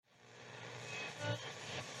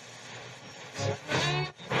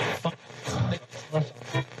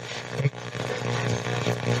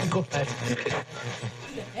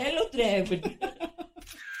Tiba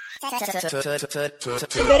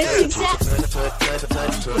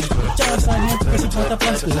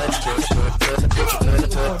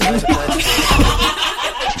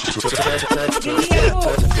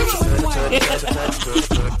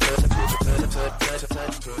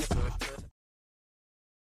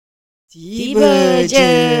je.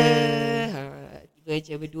 Tiba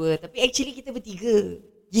je berdua. Tapi actually kita bertiga.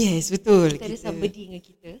 Yes, betul. Kita ada somebody dengan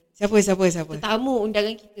kita. Siapa? Tetamu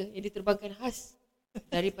undangan kita yang diterbangkan khas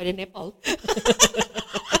daripada Nepal.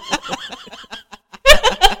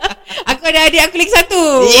 Aku ada adik aku lagi satu.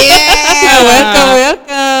 Yeah, welcome.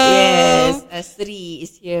 Yes, Sri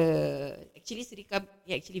is here. Actually Sri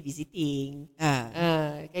actually visiting.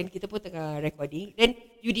 Kan kita pun tengah recording. Dan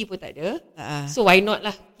Yudi pun tak ada. So why not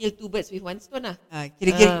lah, kill two birds with one stone lah.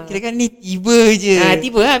 Kira kan ni tiba je.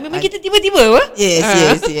 Tiba lah. Memang kita tiba-tiba apa? Yes.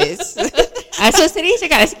 So Sri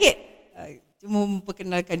cakap lah sikit. Cuma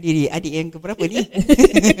memperkenalkan diri. Adik yang keberapa ni?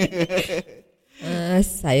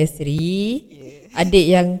 Saya Sri. Adik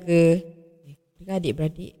yang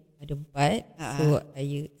adik-beradik ada 4. So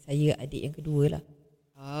saya adik yang kedua lah.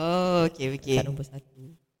 Okay. Nombor 1.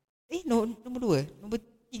 Nombor 2? Nombor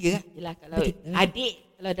 3 lah? Yelah, kalau adik,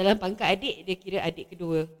 kalau dalam pangkat adik, dia kira adik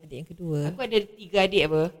kedua. Adik yang kedua. Aku ada 3 adik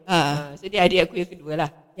apa. So dia adik aku yang kedua lah.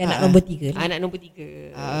 Yang anak nombor 3 lah. Anak nombor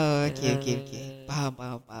 3. Okay. Faham.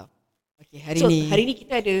 Okay, hari ni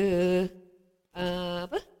kita ada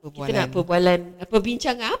apa? Perbualan. Kita nak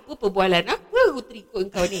perbincangan apa perbualan? Apa aku terikut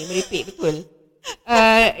kau ni merepek betul.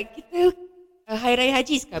 Kita Hari Raya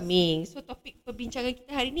Haji is coming. So topik perbincangan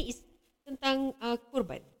kita hari ni is tentang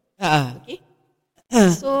kurban. Okay.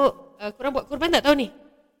 So korang buat kurban tak tahun ni?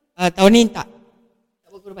 Tahun ni tak. Tak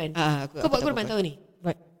buat kurban. Kau buat kurban tahun ni?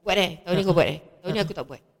 Buat Tahun ni kau buat Tahun ni aku tak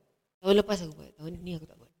buat. Tahun lepas aku buat. Tahun ni aku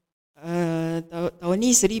tak buat. Tahun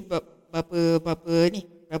ni Seri berapa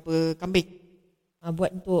kambing?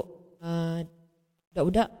 Buat untuk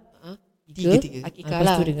budak-budak 3. Akikah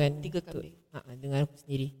lah. Dengan 3 kambing. Dengan aku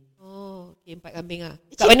sendiri. Okay, 4 kambing lah.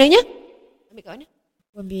 Kat mananya? Ambil kat mana?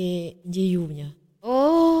 Aku ambil NJU punya.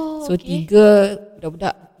 So okay. 3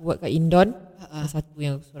 budak-budak buat kat Indon. 1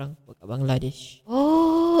 yang seorang buat kat Bangladesh.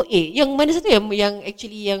 Yang mana satu yang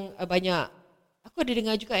actually yang banyak. Aku ada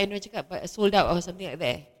dengar juga yang cakap sold out or something like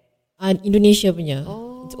that. Indonesia punya.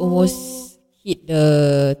 It's almost hit the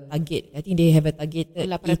target. I think they have a target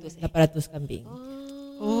 800 kambing.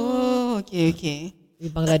 Okay. Di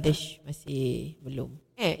Bangladesh masih belum.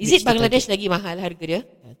 Is it Bangladesh lagi mahal harga dia?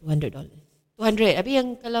 $200. 200. Habis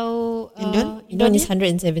yang kalau Indon is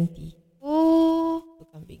 170. Per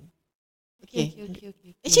kambing. Okay.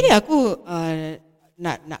 Actually aku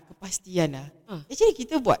nak kepastian lah. Actually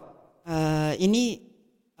kita buat ini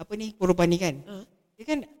apa ni, korban ni kan. Dia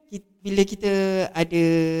kan bila kita ada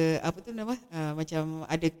macam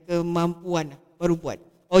ada kemampuan baru buat.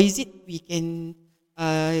 Or is it we can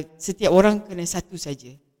setiap orang kena satu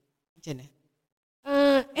saja? Macam mana?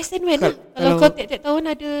 As and when lah. Kalau kau tiap-tiap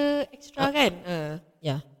tahun ada extra kan?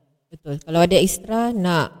 Ya, betul. Kalau ada extra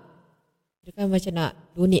dia kan macam nak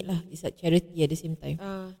donate lah. It's a charity at the same time.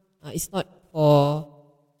 It's not for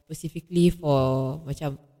specifically for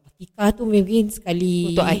macam akikah tu mungkin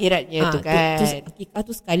sekali. Untuk akhiratnya tu kan. Akikah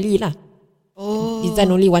tu sekali lah. It's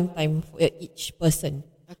done only one time for each person.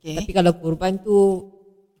 Okay. Tapi kalau kurban tu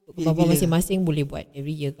kemampuan masing-masing boleh buat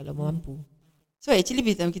every year kalau mampu. So actually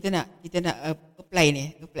bila kita nak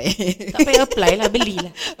apply. Tak payah apply lah, belilah.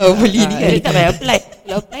 Beli ni kan. Tak payah apply.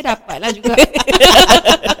 Kalau apply dapat lah juga.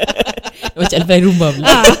 Macam apply rumah pula.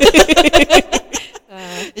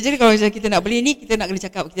 Jadi kalau macam kita nak beli ni, kita nak kena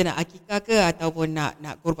cakap kita nak akikah ke ataupun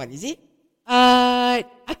nak korban, is it?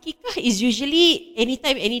 Akikah is usually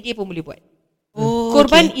anytime, any day pun boleh buat.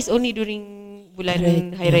 Korban is only during bulan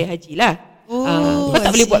Hari Raya Haji lah. Kau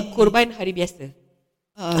tak boleh buat korban hari biasa.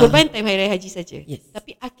 Korban time Hari Raya Haji saja. Yes.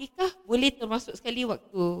 Tapi akikah boleh termasuk sekali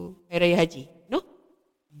waktu Hari Raya Haji. No?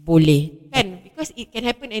 Boleh. Kan? Because it can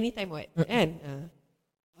happen anytime what? Kan?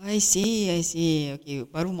 I see. Okay,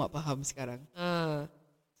 baru mak faham sekarang.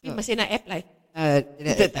 Tapi masih nak apply?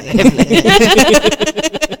 Tak nak apply.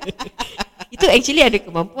 Itu actually ada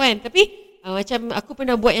kemampuan. Tapi macam aku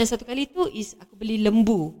pernah buat yang satu kali tu is aku beli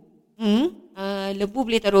lembu. Lembu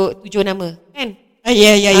boleh taruh 7 nama. Kan?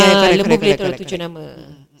 Ya. Lembu boleh taruh 7 nama.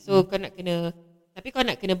 So kau nak kena, tapi kau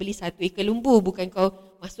nak kena beli 1 ekor lembu. Bukan kau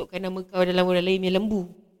masukkan nama kau dalam orang lain punya lembu.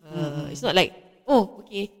 It's not like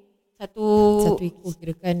okay, satu ekor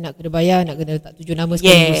kirakan nak kena bayar, nak kena letak 7 nama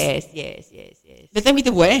sekaligus. Yes. That time kita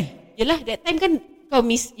buat Yelah, that time kan kau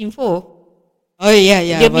miss info. Ya.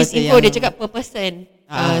 Dia miss info, dia cakap per person.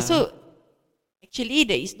 So actually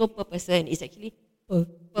there is no per person. It's actually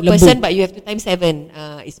Per person, but you have to times 7.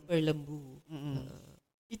 It's per lembu.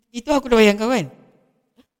 Itu aku dah bayang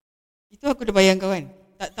kawan.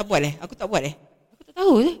 Tak buat Aku tak buat Aku tak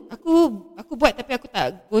tahu Aku buat tapi aku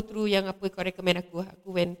tak go through yang apa kau recommend aku.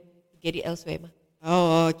 Aku went to get it elsewhere mah.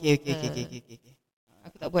 Oh, okay.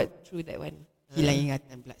 Aku tak buat through that one. Hilang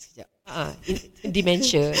ingatan pula sekejap.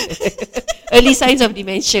 Dementia. Early signs of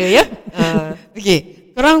dementia, ya.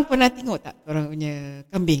 Okay, korang pernah tengok tak korang punya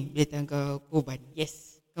kambing bila time kau korban?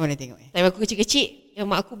 Yes. Kau pernah tengok Time aku kecil-kecil, yang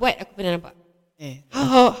mak aku buat, aku pernah nampak.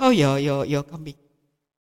 How your kambing?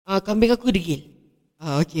 Kambing aku degil.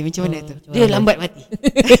 Okay, macam mana tu? Dia lambat mati.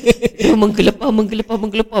 Dia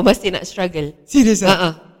menggelepar, masih nak struggle. Serius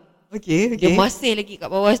Okay. Dia masih lagi kat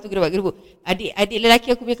bawah tu gerebak-gerebuk. Adik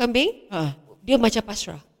lelaki aku punya kambing, dia macam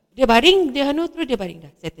pasrah. Dia baring, dia terus dia baring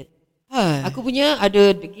dah, settle. Aku punya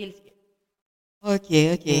ada degil sikit.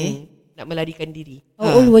 Okay. Nak melarikan diri.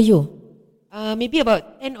 How old were you? Maybe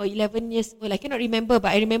about 10 or 11 years old. I cannot remember,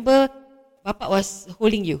 but I remember Bapak was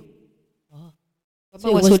holding you.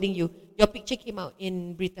 Bapak was holding you. Your picture came out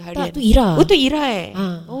in Berita Harian. Tak, tu Ira. Tu Ira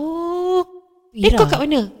Ira. Kau kat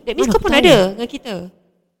mana? That means kau pun ada dengan kita.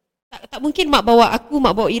 Tak mungkin mak bawa aku,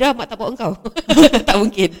 mak bawa Ira, mak tak bawa engkau. Tak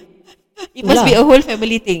mungkin. It must be a whole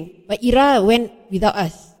family thing. But Ira went without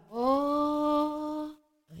us.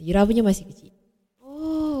 Ira punya masih kecil.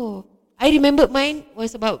 I remember mine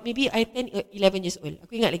was about maybe I 10 or 11 years old.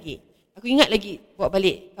 Aku ingat lagi bawa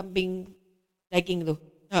balik kambing daging tu.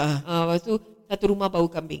 Lepas tu satu rumah bau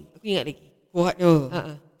kambing. Aku ingat lagi. Kuat tu.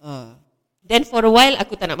 Then for a while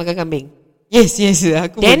aku tak nak makan kambing. Yes.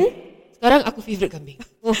 Sekarang aku favourite kambing.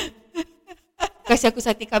 Kasih aku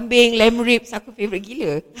sate kambing, lamb ribs, aku favourite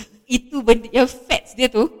gila. Itu benda yang fats dia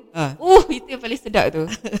tu. Itu yang paling sedap tu.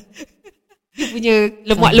 Dia punya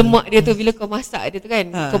lemak-lemak dia tu bila kau masak dia tu kan.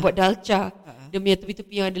 Kau buat dalca. Dia punya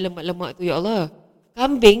tepi-tepi yang ada lemak-lemak tu, ya Allah.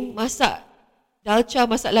 Kambing masak dalca,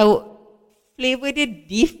 masak lauk, flavor dia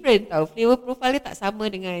different tau. Flavor profile dia tak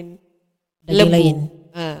sama dengan daging lain.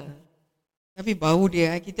 Tapi bau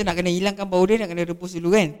dia, kita nak kena hilangkan bau dia, nak kena rebus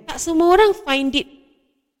dulu kan. Tak semua orang find it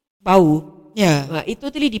bau. It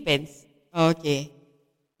totally depends. Okay.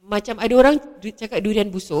 Macam ada orang cakap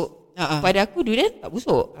durian busuk. Pada aku durian tak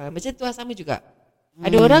busuk. Macam tu sama juga.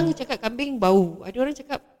 Ada orang cakap kambing bau. Ada orang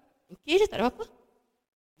cakap okay je, tak ada apa-apa.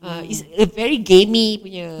 It's a very gamey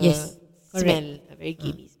punya smell. Very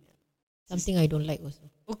gamey smell. Something I don't like also.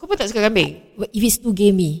 Kau pun tak suka kambing? If it's too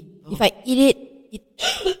gamey. If I eat it,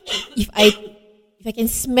 if I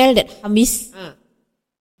can smell that hamis,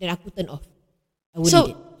 then aku turn off. I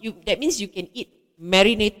wouldn't eat it. That means you can eat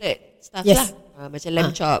marinated stuff lah. Macam lamb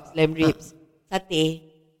chops, lamb ribs, sate.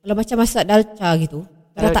 Kalau macam masak dalca gitu,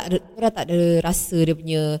 kau dah tak ada rasa dia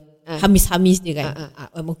punya hamis-hamis dia kan.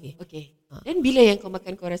 I'm okay. Dan bila yang kau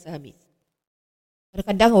makan kau rasa hamis?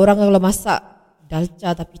 Kadang-kadang orang kalau masak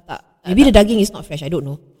dalca tapi tak, maybe the daging is not fresh, I don't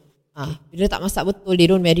know. Bila tak masak betul, they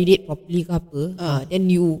don't marinate properly ke apa, then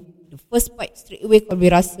the first bite straight away kau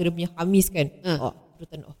boleh rasa dia punya hamis kan. Aku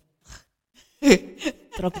turn off.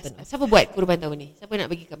 Siapa buat kurban tahun ni? Siapa nak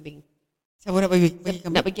bagi kambing? Siapa nak bagi kambing?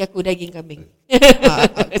 Nak bagi aku daging kambing.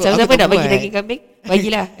 Siapa nak bagi daging kambing?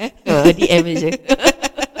 Bagilah. DM je.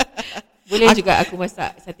 Boleh juga aku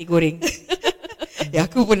masak sate goreng.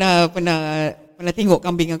 Aku pernah tengok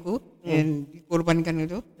kambing aku yang dikorbankan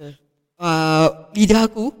tu. Lidah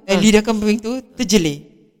aku, lidah kambing tu terjelir.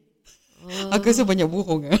 Aku rasa banyak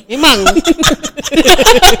bohong. Memang.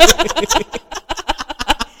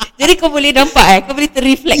 Jadi kau boleh nampak kau boleh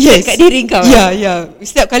terreflect kat diri kau. Ya.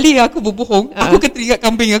 Setiap kali aku berbohong, aku akan teringat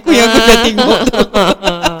kambing aku yang aku dah tengok tu.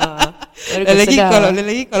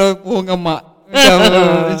 Lagi kalau bohong dengan mak,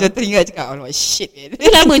 macam teringat cakap, oh shit man. Itu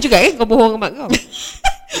lama juga kan kau bohong dengan mak kau?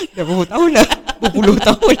 Dah berapa tahun dah, berpuluh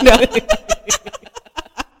tahun dah.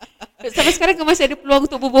 Sampai sekarang kau masih ada peluang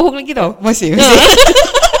untuk berbohong lagi tau? Masih.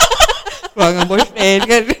 Peluang dengan boyfriend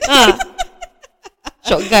kan.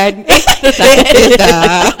 Shotgun.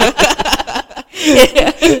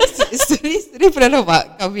 Seri pernah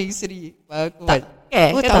nampak kambing Seri? Tak.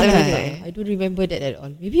 Tak pernah. I don't remember that at all.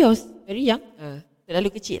 Maybe I was very young.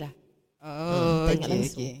 Terlalu kecil lah.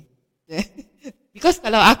 Okay. Because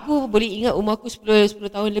kalau aku boleh ingat umur aku 10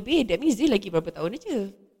 tahun lebih, that means dia lagi berapa tahun aja.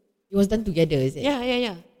 It was done together, is it? Yeah.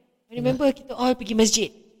 I remember kita all pergi masjid.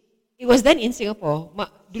 It was done in Singapore.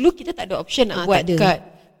 Dulu kita tak ada option nak buat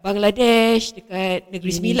dekat Bangladesh, dekat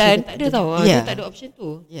Negeri Sembilan, tak ada tau. Dia tak ada option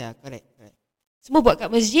tu. Yeah, correct. Semua buat kat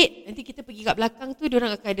masjid. Nanti kita pergi kat belakang tu, diorang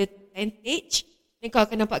akan ada tentage. Dan kau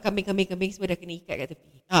akan nampak kambing-kambing semua dah kena ikat kat tepi.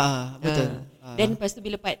 Betul. Then lepas tu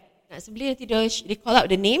bila nak sembelih, nanti they call out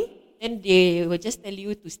the name. Then they will just tell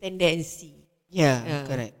you to stand there and see. Yeah,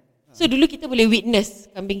 correct. So dulu kita boleh witness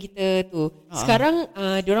kambing kita tu. Sekarang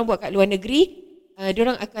diorang buat kat luar negeri,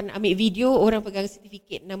 diorang akan ambil video orang pegang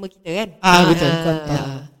sertifikat nama kita kan.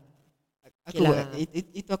 Betul.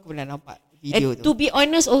 Itu aku pernah nampak video tu. To be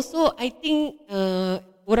honest also, I think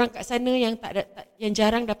orang kat sana yang yang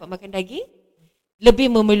jarang dapat makan daging lebih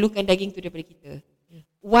memerlukan daging tu daripada kita.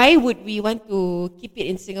 Why would we want to keep it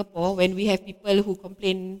in Singapore when we have people who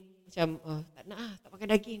complain macam tak makan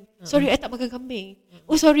daging. Sorry, I tak makan kambing.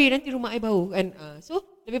 Oh sorry, nanti rumah I bau kan.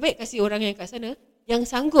 So lebih baik kasih orang yang kat sana yang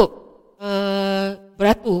sanggup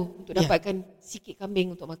beratur untuk dapatkan sikit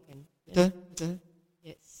kambing untuk makan. Betul.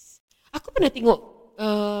 Yes. Aku pernah tengok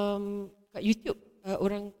kat YouTube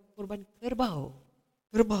orang korban kerbau.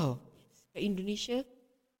 Kat Indonesia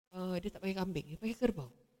dia tak pakai kambing, dia pakai kerbau.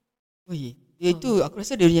 Oh ya. Itu aku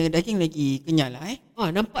rasa dia punya daging lagi kenyal lah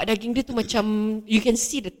nampak daging dia tu macam you can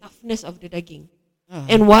see the toughness of the daging.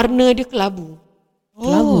 And warna dia kelabu.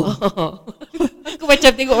 Aku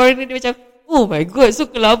macam tengok warna dia macam oh my god, so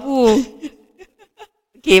kelabu.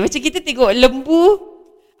 Okay, macam kita tengok lembu.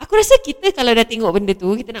 Aku rasa kita kalau dah tengok benda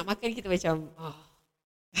tu, kita nak makan kita macam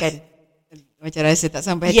kan. Macam rasa tak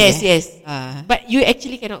sampai hati. Yes. But you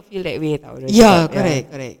actually cannot feel that way tau.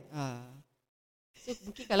 Correct. So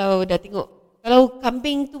mungkin kalau dah tengok, kalau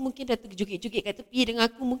kambing tu mungkin dah terjugit-jugit kat tepi dengan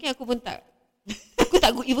aku, mungkin aku pun tak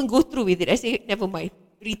even go through with it. I say never mind,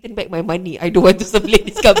 return back my money, I don't want to sembelih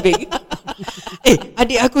this kambing.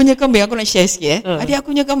 Adik aku punya kambing, aku nak share sikit Adik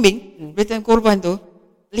aku punya kambing Bertanya korban tu,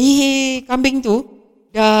 leher kambing tu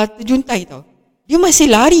dah terjuntai tau. Dia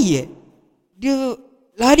masih lari Dia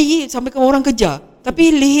lari sampai ke orang kejar,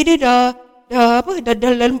 tapi leher dia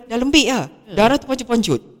dah lembik lah. Darah tu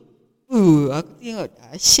pancut-pancut. Aku tengok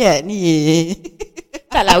dahsyat ni.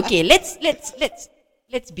 Tak lah, okay, let's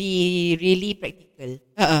be really practical.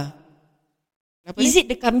 Is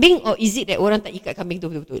it the kambing or is it that orang tak ikat kambing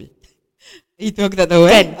tu betul-betul? Itu aku tak tahu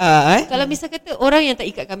kan. Kalau misal kata orang yang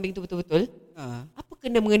tak ikat kambing tu betul-betul, apa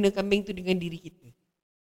kena mengena kambing tu dengan diri kita?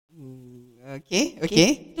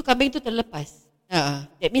 Okay. Tu kambing tu terlepas.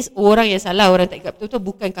 That means orang yang salah, orang tak ikat betul-betul,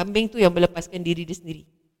 bukan kambing tu yang melepaskan diri dia sendiri.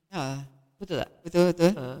 Betul tak?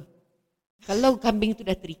 Betul. Kalau kambing tu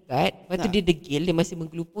dah terikat, lepas tu dia degil, dia masih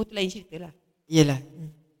menggelupur, tu lain cerita lah. Yelah.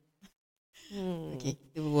 Okay,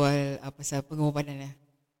 kita buat pasal pengorbanan lah.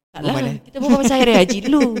 Tak lah, kita buat pasal hari haji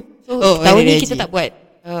dulu. So tahun ni kita tak buat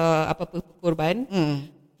apa-apa korban.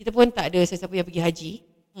 Kita pun tak ada sesiapa yang pergi haji.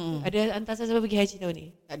 Ada hantar sesiapa pergi haji tahun ni?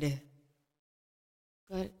 Tak ada.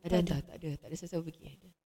 Tak ada sesiapa pergi.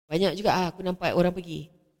 Banyak juga aku nampak orang pergi.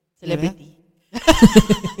 Selebriti.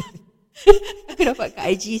 Aku nampak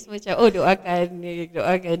kat IG semacam doakan dia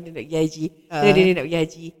nak pergi haji. Dia nak pergi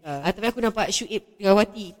haji. Tapi aku nampak Syuib dengan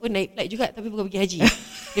Wati pun naik flight juga tapi bukan pergi haji.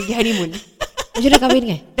 Dia pergi honeymoon. Macam dah kahwin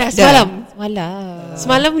kan? Dah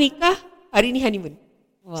semalam nikah, hari ni honeymoon.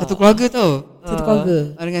 Satu keluarga tau. Satu keluarga.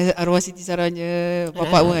 Dengan arwah Siti Sarahnya,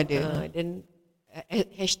 bapak pun ada. Dan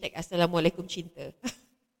hashtag Assalamualaikum cinta.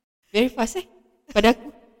 Very fast pada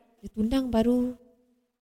aku. Dia tundang baru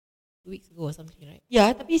 2 weeks ago or something, right? Ya,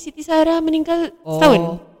 tapi Siti Sarah meninggal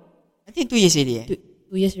setahun. I think 2 years already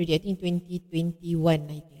 2 years already. I think 2021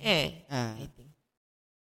 I think. I think.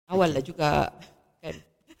 Awal lah juga kan.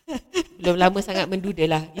 Belum lama sangat menduda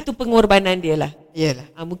lah. Itu pengorbanan dia lah. Yalah.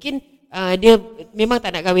 Mungkin dia memang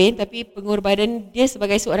tak nak kahwin, tapi pengorbanan dia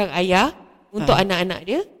sebagai seorang ayah untuk anak-anak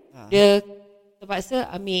dia. Dia terpaksa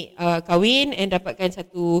ambil kahwin and dapatkan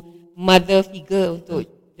satu mother figure untuk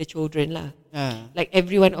the children lah. Like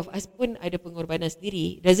every one of us pun ada pengorbanan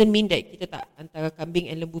sendiri. Doesn't mean that kita tak hantar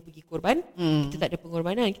kambing and lembu pergi korban. Kita tak ada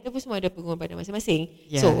pengorbanan. Kita pun semua ada pengorbanan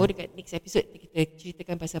masing-masing. So dekat next episode kita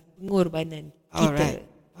ceritakan pasal pengorbanan kita. Alright.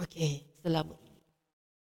 Okay. Selama ini.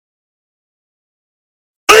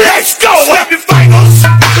 Let's go! Semi-finals!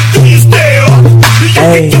 Do you still? You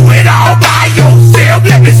can do it all by yourself.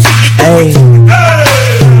 Let me see you do it.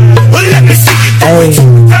 Let me see you do it.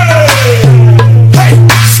 Hey,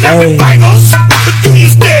 semi-finals! Do you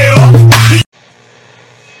still?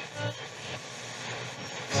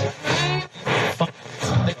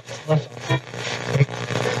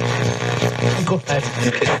 Go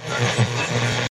ahead.